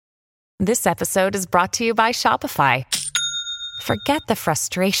This episode is brought to you by Shopify. Forget the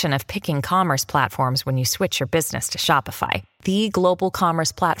frustration of picking commerce platforms when you switch your business to Shopify, the global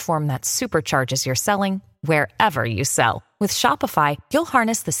commerce platform that supercharges your selling wherever you sell. With Shopify, you'll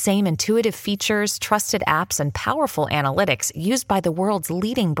harness the same intuitive features, trusted apps, and powerful analytics used by the world's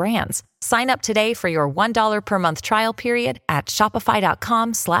leading brands. Sign up today for your $1 per month trial period at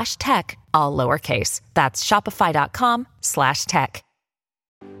shopify.com/tech, all lowercase. That's shopify.com/tech.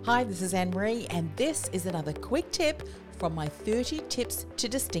 Hi, this is Anne-Marie, and this is another quick tip from my 30 Tips to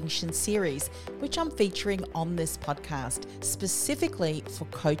Distinction series, which I'm featuring on this podcast, specifically for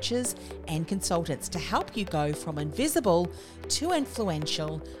coaches and consultants to help you go from invisible to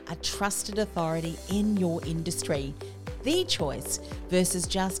influential, a trusted authority in your industry. The choice versus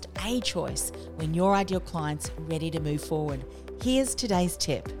just a choice when your ideal client's ready to move forward. Here's today's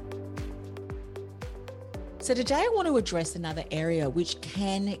tip. So today I want to address another area which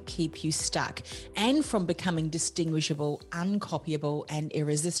can keep you stuck and from becoming distinguishable, uncopyable, and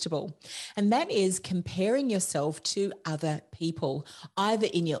irresistible. And that is comparing yourself to other people, either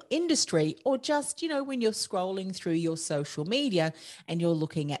in your industry or just, when you're scrolling through your social media and you're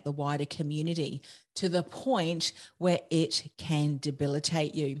looking at the wider community, to the point where it can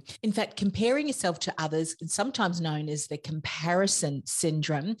debilitate you. In fact, comparing yourself to others is sometimes known as the comparison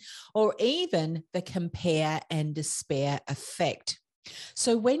syndrome, or even the compare and despair effect.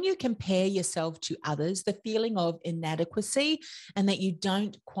 So when you compare yourself to others, the feeling of inadequacy and that you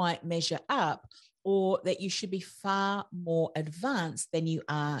don't quite measure up, or that you should be far more advanced than you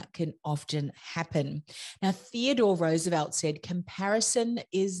are, can often happen. Now, Theodore Roosevelt said, comparison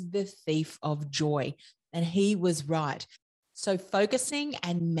is the thief of joy. And he was right. So focusing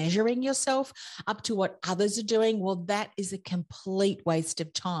and measuring yourself up to what others are doing, well, that is a complete waste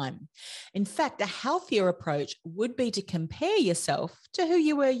of time. In fact, a healthier approach would be to compare yourself to who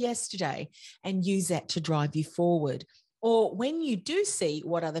you were yesterday and use that to drive you forward. Or when you do see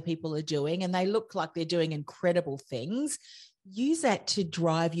what other people are doing and they look like they're doing incredible things, use that to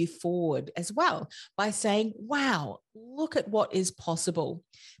drive you forward as well by saying, wow, look at what is possible.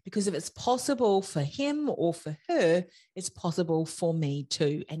 Because if it's possible for him or for her, it's possible for me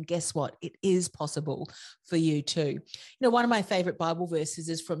too. And guess what? It is possible for you too. One of my favorite Bible verses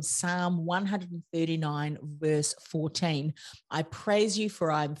is from Psalm 139, verse 14. I praise you,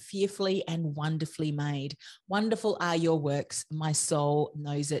 for I am fearfully and wonderfully made. Wonderful are your works. My soul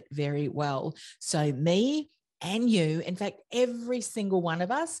knows it very well. So me and you, in fact, every single one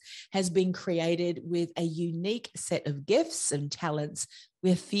of us has been created with a unique set of gifts and talents.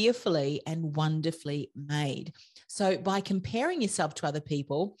 We're fearfully and wonderfully made. So by comparing yourself to other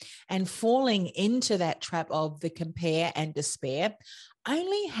people and falling into that trap of the compare and despair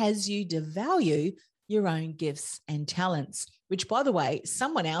only has you devalue your own gifts and talents, which, by the way,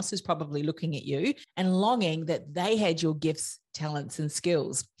 someone else is probably looking at you and longing that they had your gifts, talents, and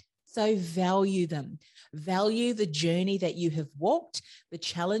skills. So value them. Value the journey that you have walked, the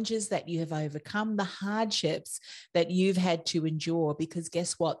challenges that you have overcome, the hardships that you've had to endure, because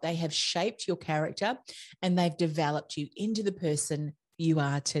guess what? They have shaped your character and they've developed you into the person you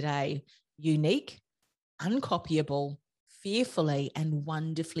are today. Unique, uncopyable, fearfully and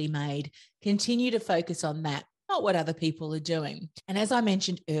wonderfully made. Continue to focus on that, not what other people are doing. And as I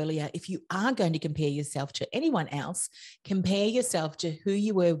mentioned earlier, if you are going to compare yourself to anyone else, compare yourself to who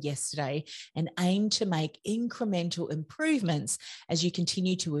you were yesterday and aim to make incremental improvements as you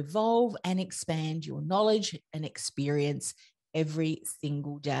continue to evolve and expand your knowledge and experience every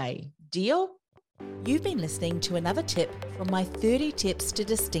single day. Deal? You've been listening to another tip from my 30 Tips to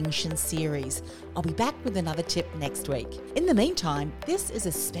Distinction series. I'll be back with another tip next week. In the meantime, this is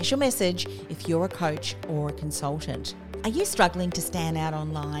a special message if you're a coach or a consultant. Are you struggling to stand out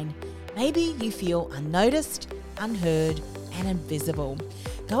online? Maybe you feel unnoticed, unheard, and invisible.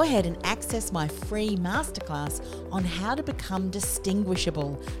 Go ahead and access my free masterclass on how to become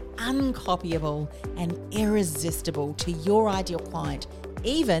distinguishable, uncopyable, and irresistible to your ideal client,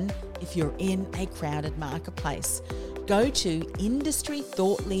 even if you're in a crowded marketplace. Go to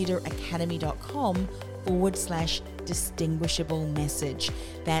industrythoughtleaderacademy.com/distinguishable message.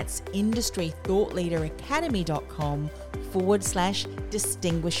 That's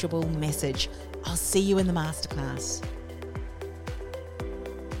industrythoughtleaderacademy.com/distinguishable message. I'll see you in the masterclass.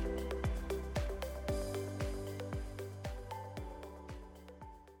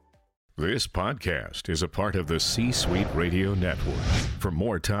 This podcast is a part of the C-Suite Radio Network. For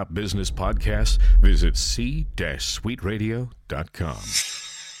more top business podcasts, visit c-suiteradio.com.